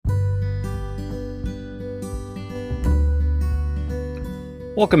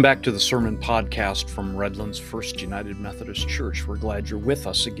Welcome back to the Sermon Podcast from Redlands First United Methodist Church. We're glad you're with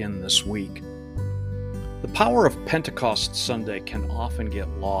us again this week. The power of Pentecost Sunday can often get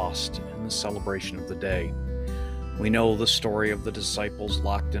lost in the celebration of the day. We know the story of the disciples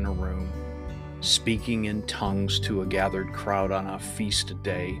locked in a room, speaking in tongues to a gathered crowd on a feast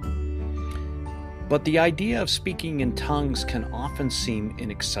day. But the idea of speaking in tongues can often seem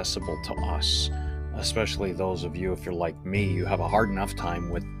inaccessible to us. Especially those of you, if you're like me, you have a hard enough time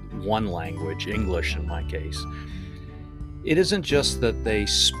with one language, English in my case. It isn't just that they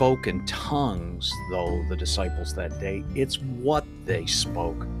spoke in tongues, though, the disciples that day. It's what they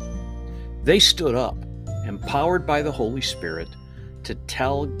spoke. They stood up, empowered by the Holy Spirit, to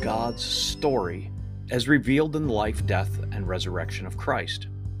tell God's story as revealed in the life, death, and resurrection of Christ.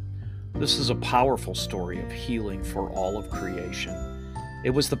 This is a powerful story of healing for all of creation. It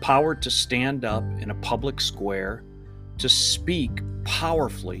was the power to stand up in a public square, to speak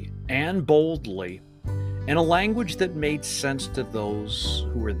powerfully and boldly in a language that made sense to those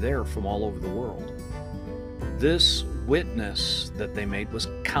who were there from all over the world. This witness that they made was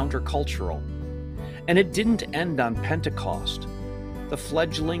countercultural, and it didn't end on Pentecost. The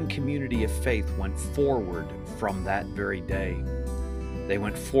fledgling community of faith went forward from that very day. They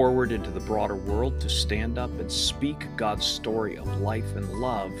went forward into the broader world to stand up and speak God's story of life and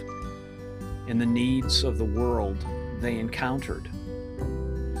love in the needs of the world they encountered.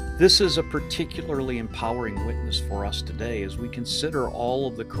 This is a particularly empowering witness for us today as we consider all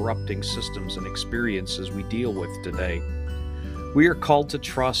of the corrupting systems and experiences we deal with today. We are called to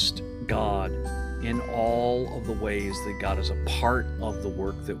trust God in all of the ways that God is a part of the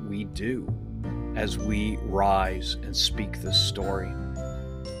work that we do as we rise and speak this story.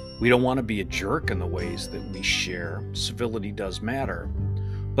 We don't want to be a jerk in the ways that we share. Civility does matter.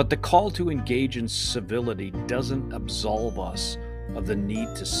 But the call to engage in civility doesn't absolve us of the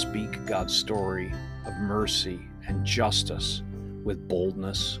need to speak God's story of mercy and justice with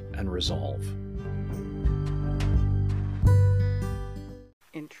boldness and resolve.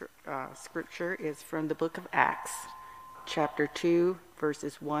 Scripture is from the book of Acts, chapter 2,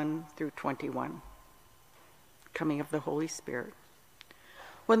 verses 1 through 21. Coming of the Holy Spirit.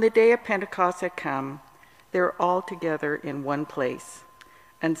 When the day of Pentecost had come, they were all together in one place.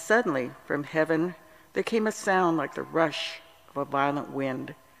 And suddenly, from heaven, there came a sound like the rush of a violent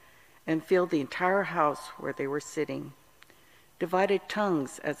wind, and filled the entire house where they were sitting. Divided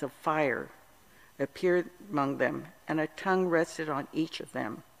tongues as of fire appeared among them, and a tongue rested on each of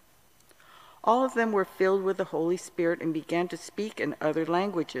them. All of them were filled with the Holy Spirit and began to speak in other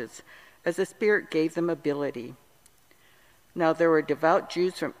languages, as the Spirit gave them ability. Now there were devout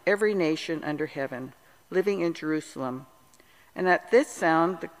Jews from every nation under heaven, living in Jerusalem. And at this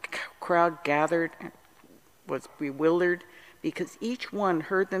sound the crowd gathered and was bewildered, because each one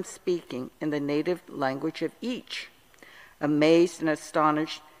heard them speaking in the native language of each. Amazed and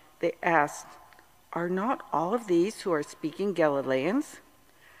astonished, they asked, "Are not all of these who are speaking Galileans?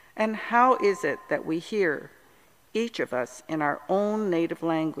 And how is it that we hear, each of us in our own native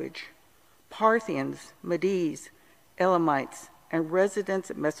language, Parthians, Medes, Elamites, and residents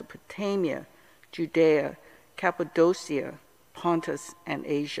of Mesopotamia, Judea, Cappadocia, Pontus, and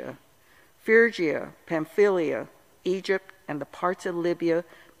Asia, Phrygia, Pamphylia, Egypt, and the parts of Libya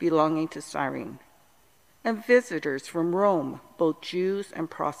belonging to Cyrene, and visitors from Rome, both Jews and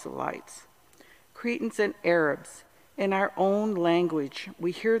proselytes, Cretans and Arabs. In our own language,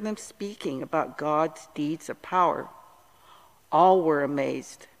 we hear them speaking about God's deeds of power." All were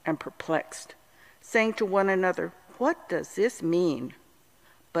amazed and perplexed, saying to one another, "What does this mean?"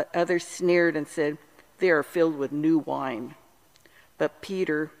 But others sneered and said, "They are filled with new wine." But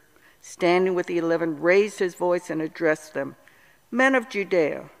Peter, standing with the 11, raised his voice and addressed them, "Men of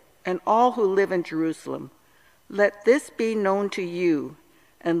Judea, and all who live in Jerusalem, let this be known to you,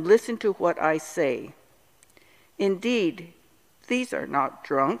 and listen to what I say. Indeed, these are not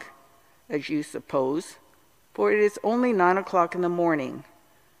drunk, as you suppose, for it is only 9 o'clock in the morning.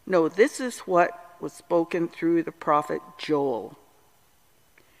 No, this is what was spoken through the prophet Joel.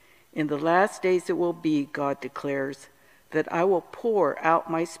 In the last days it will be, God declares, that I will pour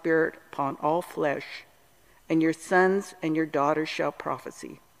out my Spirit upon all flesh, and your sons and your daughters shall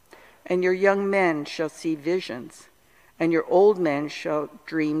prophesy, and your young men shall see visions, and your old men shall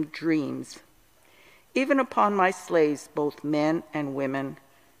dream dreams. Even upon my slaves, both men and women,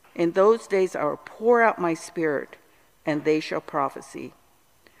 in those days I will pour out my Spirit, and they shall prophesy.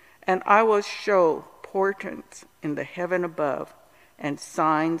 And I will show portents in the heaven above and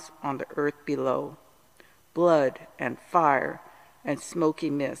signs on the earth below, blood and fire and smoky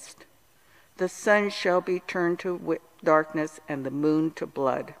mist. the sun shall be turned to darkness and the moon to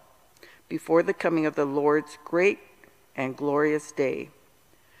blood, before the coming of the Lord's great and glorious day.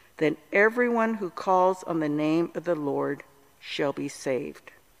 Then everyone who calls on the name of the Lord shall be saved.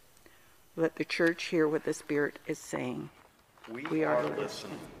 Let the church hear what the Spirit is saying. We are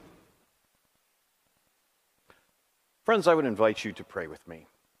listening. Friends, I would invite you to pray with me.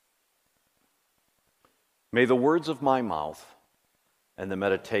 May the words of my mouth and the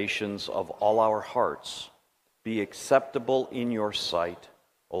meditations of all our hearts be acceptable in your sight,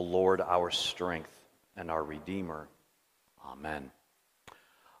 O Lord, our strength and our Redeemer. Amen.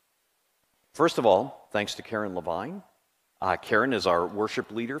 First of all, thanks to Karen Levine. Karen is our worship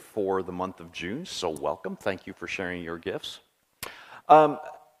leader for the month of June, so welcome. Thank you for sharing your gifts.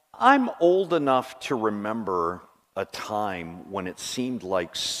 I'm old enough to remember a time when it seemed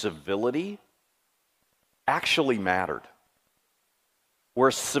like civility actually mattered,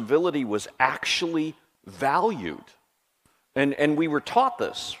 where civility was actually valued. And we were taught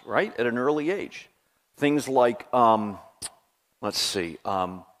this, right, at an early age. Things like, you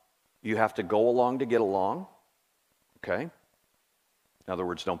have to go along to get along, okay? In other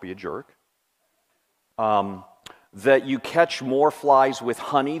words, don't be a jerk. That you catch more flies with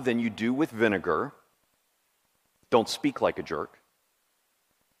honey than you do with vinegar. Don't speak like a jerk,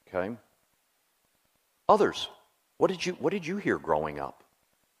 okay? Others, what did you hear growing up?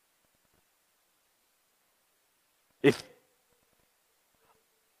 If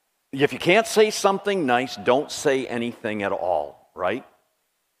you can't say something nice, don't say anything at all, right?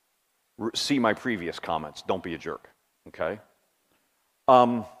 See my previous comments. Don't be a jerk, okay?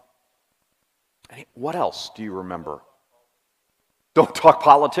 What else do you remember? Don't talk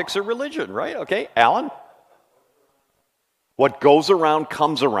politics or religion, right? Okay, Alan? What goes around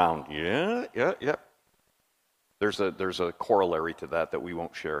comes around. Yeah. There's a corollary to that we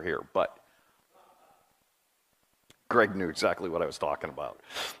won't share here, but Greg knew exactly what I was talking about,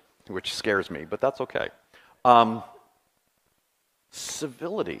 which scares me, but that's okay.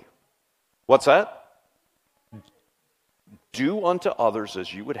 Civility. What's that? Do unto others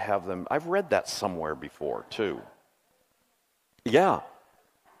as you would have them. I've read that somewhere before, too. Yeah.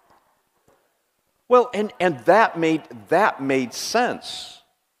 Well, and that made sense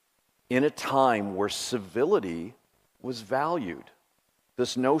in a time where civility was valued.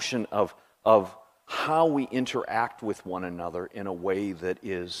 This notion of how we interact with one another in a way that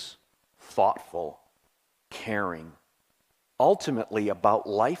is thoughtful, caring, ultimately about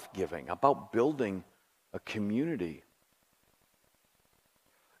life-giving, about building a community.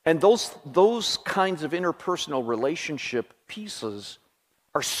 And those kinds of interpersonal relationship pieces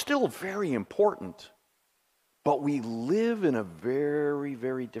are still very important, but we live in a very,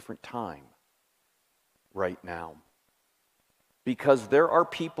 very different time right now. Because there are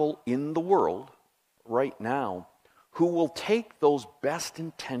people in the world right now who will take those best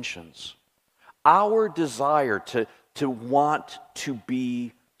intentions, our desire to want to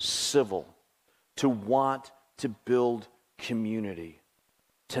be civil, to want to build community,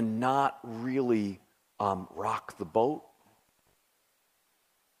 to not really rock the boat,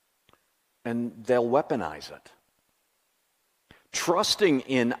 and they'll weaponize it. Trusting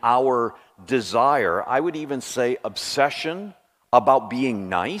in our desire, I would even say obsession about being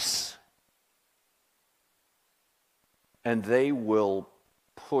nice, and they will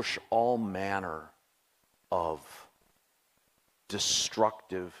push all manner of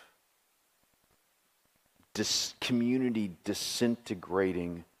destructive, community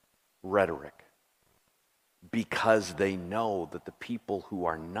disintegrating rhetoric, because they know that the people who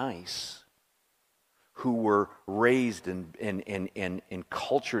are nice, who were raised and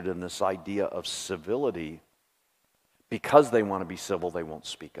cultured in this idea of civility, because they want to be civil, they won't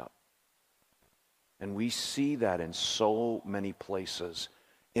speak up. And we see that in so many places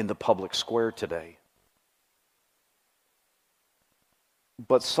in the public square today.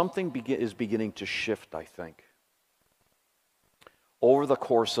 But something is beginning to shift, I think. Over the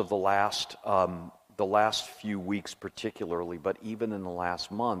course of the last few weeks particularly, but even in the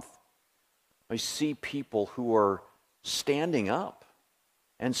last month, I see people who are standing up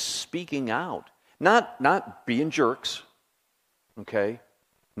and speaking out. Not being jerks, okay?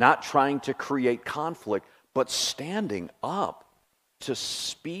 Not trying to create conflict, but standing up to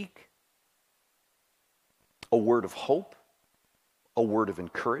speak a word of hope, a word of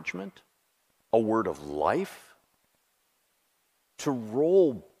encouragement, a word of life, to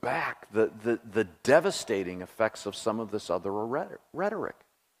roll back the devastating effects of some of this other rhetoric.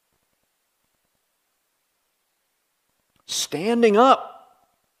 Standing up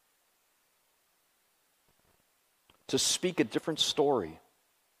to speak a different story.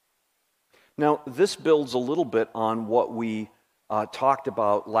 Now, this builds a little bit on what we talked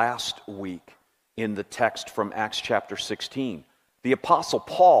about last week in the text from Acts chapter 16. The Apostle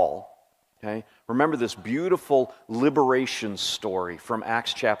Paul, okay, remember this beautiful liberation story from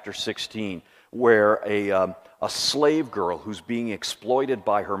Acts chapter 16, where a slave girl who's being exploited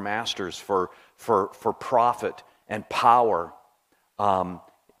by her masters for profit and power,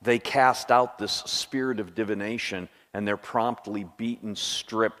 they cast out this spirit of divination, and they're promptly beaten,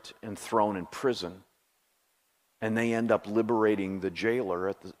 stripped, and thrown in prison. And they end up liberating the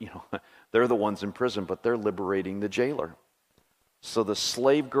jailer. They're the ones in prison, but they're liberating the jailer. So the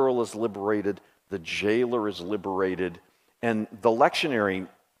slave girl is liberated, the jailer is liberated, and the lectionary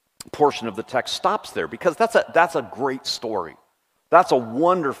portion of the text stops there, because that's a great story. That's a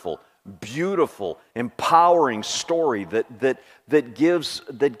wonderful, beautiful, empowering story that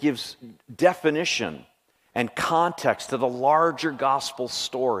gives definition and context to the larger gospel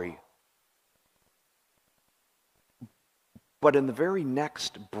story. But in the very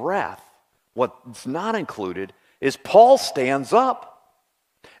next breath, what's not included is Paul stands up.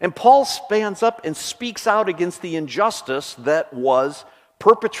 And Paul stands up and speaks out against the injustice that was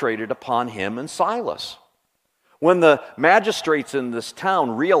perpetrated upon him and Silas. When the magistrates in this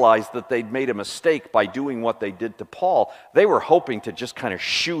town realized that they'd made a mistake by doing what they did to Paul, they were hoping to just kind of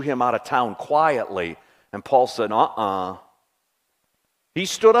shoo him out of town quietly. And Paul said, He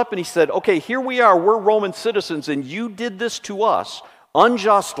stood up and he said, okay, here we are, we're Roman citizens, and you did this to us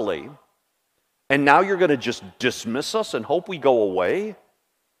unjustly, and now you're going to just dismiss us and hope we go away?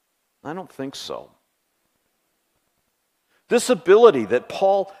 I don't think so. This ability that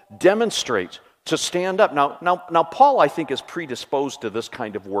Paul demonstrates to stand up. Now, Paul, I think, is predisposed to this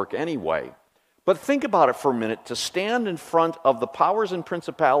kind of work anyway. But think about it for a minute, to stand in front of the powers and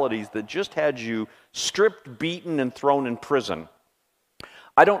principalities that just had you stripped, beaten, and thrown in prison.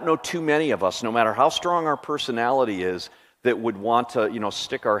 I don't know too many of us, no matter how strong our personality is, that would want to,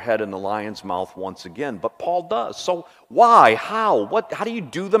 stick our head in the lion's mouth once again. But Paul does. So why? How? How do you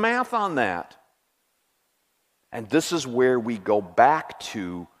do the math on that? And this is where we go back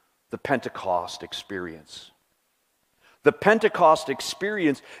to the Pentecost experience. The Pentecost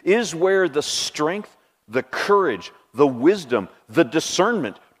experience is where the strength, the courage, the wisdom, the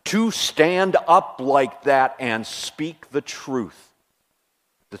discernment to stand up like that and speak the truth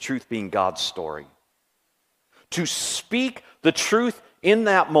being God's story. To speak the truth in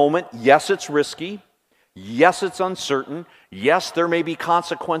that moment, yes, it's risky. Yes, it's uncertain. Yes, there may be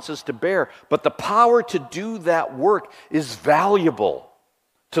consequences to bear. But the power to do that work is valuable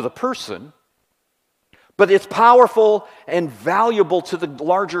to the person. But it's powerful and valuable to the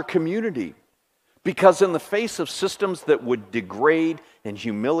larger community. Because in the face of systems that would degrade and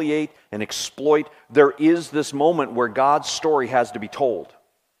humiliate and exploit, there is this moment where God's story has to be told.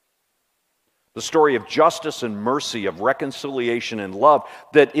 The story of justice and mercy, of reconciliation and love,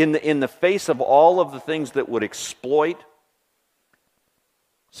 that in the face of all of the things that would exploit,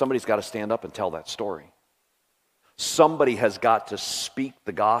 somebody's got to stand up and tell that story. Somebody has got to speak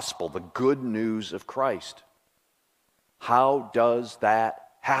the gospel, the good news of Christ. How does that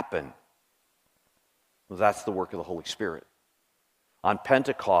happen? Well, that's the work of the Holy Spirit. On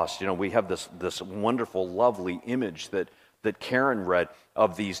Pentecost, we have this wonderful, lovely image that Karen read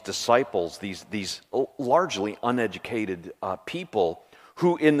of these disciples, these largely uneducated people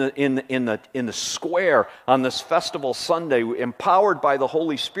who in the square on this festival Sunday, empowered by the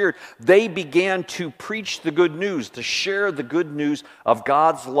Holy Spirit, they began to preach the good news, to share the good news of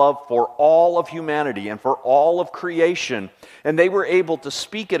God's love for all of humanity and for all of creation. And they were able to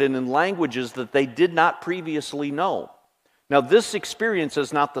speak it in languages that they did not previously know. Now, this experience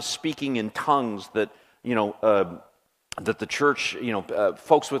is not the speaking in tongues that that the church,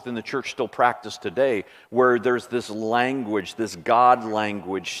 folks within the church still practice today, where there's this language, this God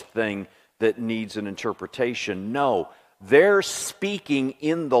language thing that needs an interpretation. No, they're speaking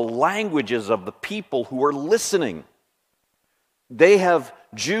in the languages of the people who are listening. They have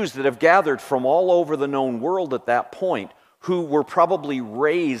Jews that have gathered from all over the known world at that point, who were probably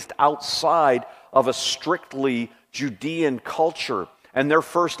raised outside of a strictly Judean culture. And their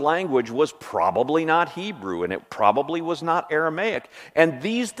first language was probably not Hebrew, and it probably was not Aramaic. And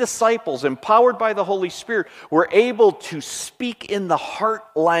these disciples, empowered by the Holy Spirit, were able to speak in the heart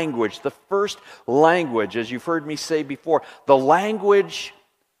language, the first language, as you've heard me say before, the language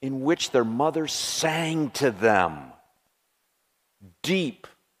in which their mothers sang to them. Deep,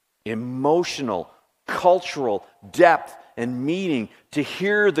 emotional, cultural depth and meaning, to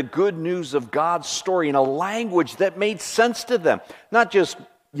hear the good news of God's story in a language that made sense to them. Not just,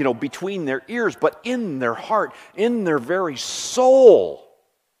 between their ears, but in their heart, in their very soul.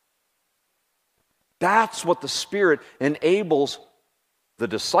 That's what the Spirit enables the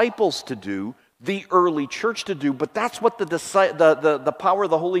disciples to do, the early church to do, but that's what the power of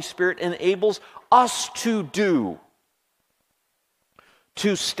the Holy Spirit enables us to do.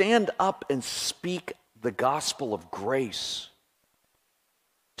 To stand up and speak the gospel of grace.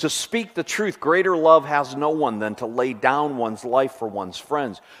 To speak the truth. Greater love has no one than to lay down one's life for one's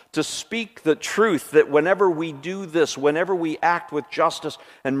friends. To speak the truth that whenever we do this, whenever we act with justice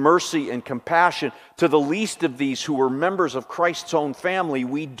and mercy and compassion to the least of these who are members of Christ's own family,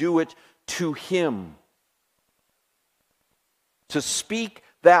 we do it to Him. To speak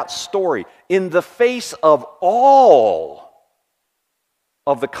that story in the face of all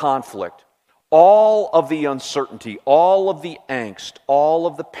of the conflict, all of the uncertainty, all of the angst, all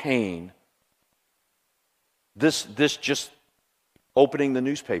of the pain. This just opening the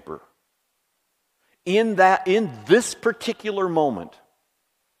newspaper. In this particular moment,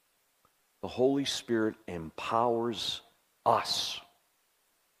 the Holy Spirit empowers us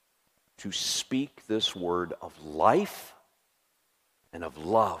to speak this word of life and of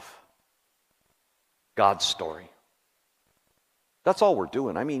love. God's story. That's all we're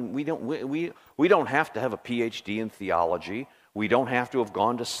doing. I mean, we don't have to have a PhD in theology. We don't have to have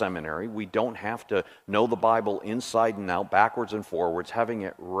gone to seminary. We don't have to know the Bible inside and out, backwards and forwards, having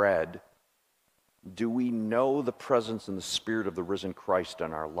it read. Do we know the presence and the Spirit of the risen Christ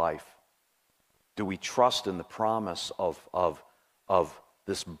in our life? Do we trust in the promise of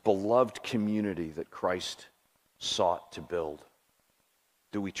this beloved community that Christ sought to build?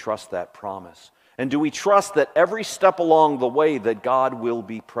 Do we trust that promise? And do we trust that every step along the way that God will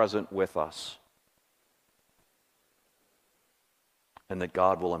be present with us? And that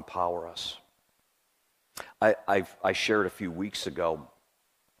God will empower us? I shared a few weeks ago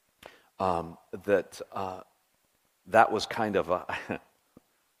that was kind of a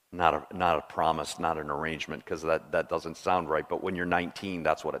not a promise, not an arrangement, because that doesn't sound right. But when you're 19,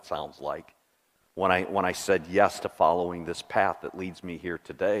 that's what it sounds like. When I said yes to following this path that leads me here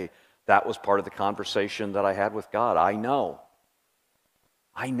today, that was part of the conversation that I had with God. I know,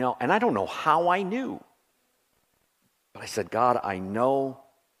 and I don't know how I knew. But I said, God, I know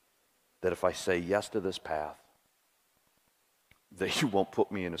that if I say yes to this path, that you won't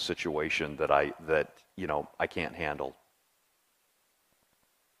put me in a situation that I can't handle.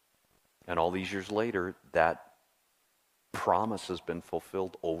 And all these years later, that promise has been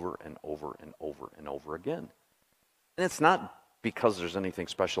fulfilled over and over and over and over again. And it's not because there's anything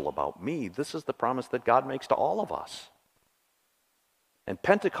special about me. This is the promise that God makes to all of us. And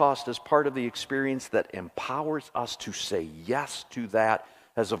Pentecost is part of the experience that empowers us to say yes to that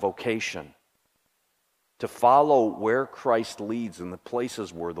as a vocation. To follow where Christ leads in the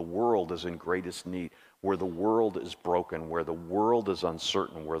places where the world is in greatest need, where the world is broken, where the world is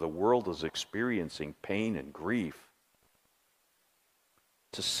uncertain, where the world is experiencing pain and grief.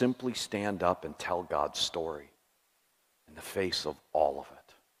 To simply stand up and tell God's story in the face of all of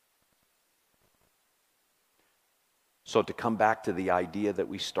it. So to come back to the idea that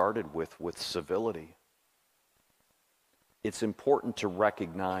we started with civility, it's important to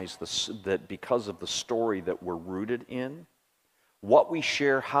recognize that because of the story that we're rooted in, what we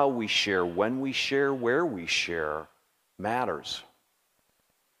share, how we share, when we share, where we share, matters.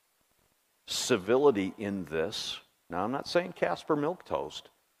 Civility in this, now I'm not saying Casper milk toast,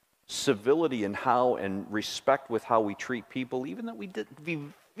 civility in how and respect with how we treat people, even that we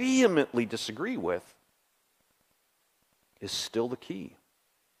vehemently disagree with, is still the key.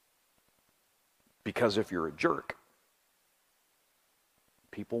 Because if you're a jerk,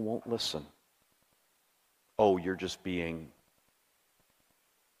 people won't listen. Oh, you're just being...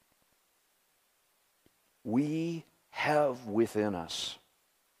 We have within us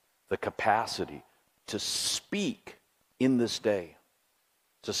the capacity to speak in this day,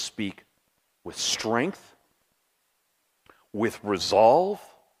 to speak with strength, with resolve,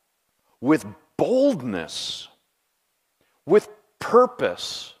 with boldness, with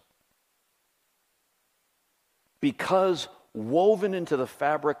purpose, because woven into the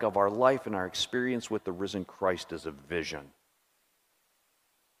fabric of our life and our experience with the risen Christ is a vision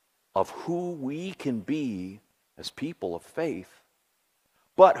of who we can be as people of faith,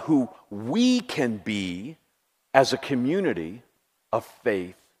 but who we can be as a community of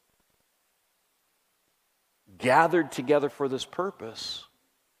faith, gathered together for this purpose,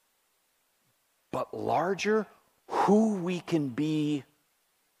 but larger, who we can be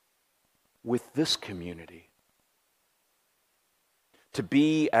with this community. To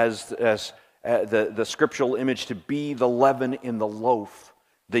be, as the scriptural image, to be the leaven in the loaf,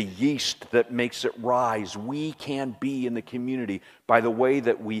 the yeast that makes it rise. We can be in the community by the way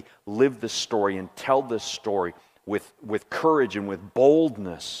that we live this story and tell this story with courage and with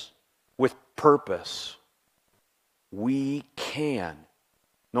boldness, with purpose. We can,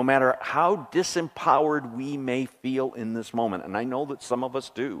 no matter how disempowered we may feel in this moment, and I know that some of us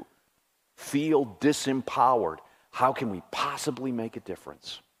do, feel disempowered. How can we possibly make a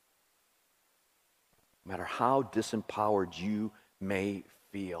difference? No matter how disempowered you may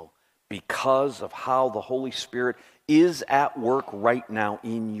feel, because of how the Holy Spirit is at work right now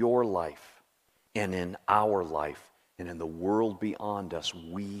in your life and in our life and in the world beyond us,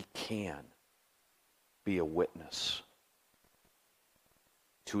 we can be a witness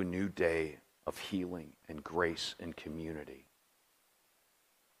to a new day of healing and grace and community.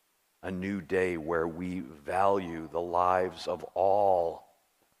 A new day where we value the lives of all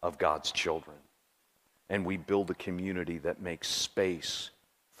of God's children. And we build a community that makes space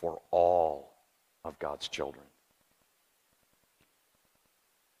for all of God's children.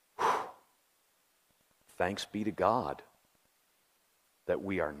 Whew. Thanks be to God that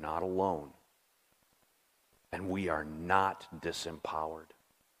we are not alone and we are not disempowered.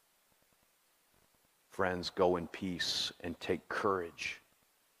 Friends, go in peace and take courage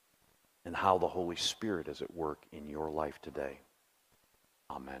in how the Holy Spirit is at work in your life today.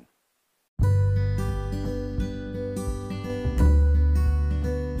 Amen.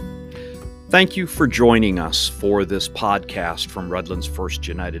 Thank you for joining us for this podcast from Redlands First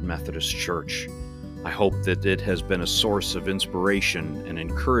United Methodist Church. I hope that it has been a source of inspiration and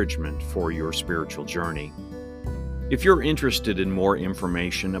encouragement for your spiritual journey. If you're interested in more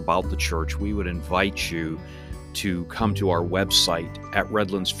information about the church, we would invite you to come to our website at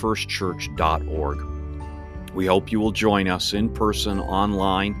redlandsfirstchurch.org. We hope you will join us in person,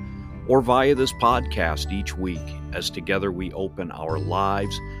 online, or via this podcast each week as together we open our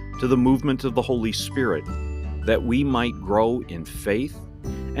lives to the movement of the Holy Spirit, that we might grow in faith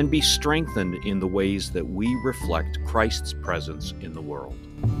and be strengthened in the ways that we reflect Christ's presence in the world.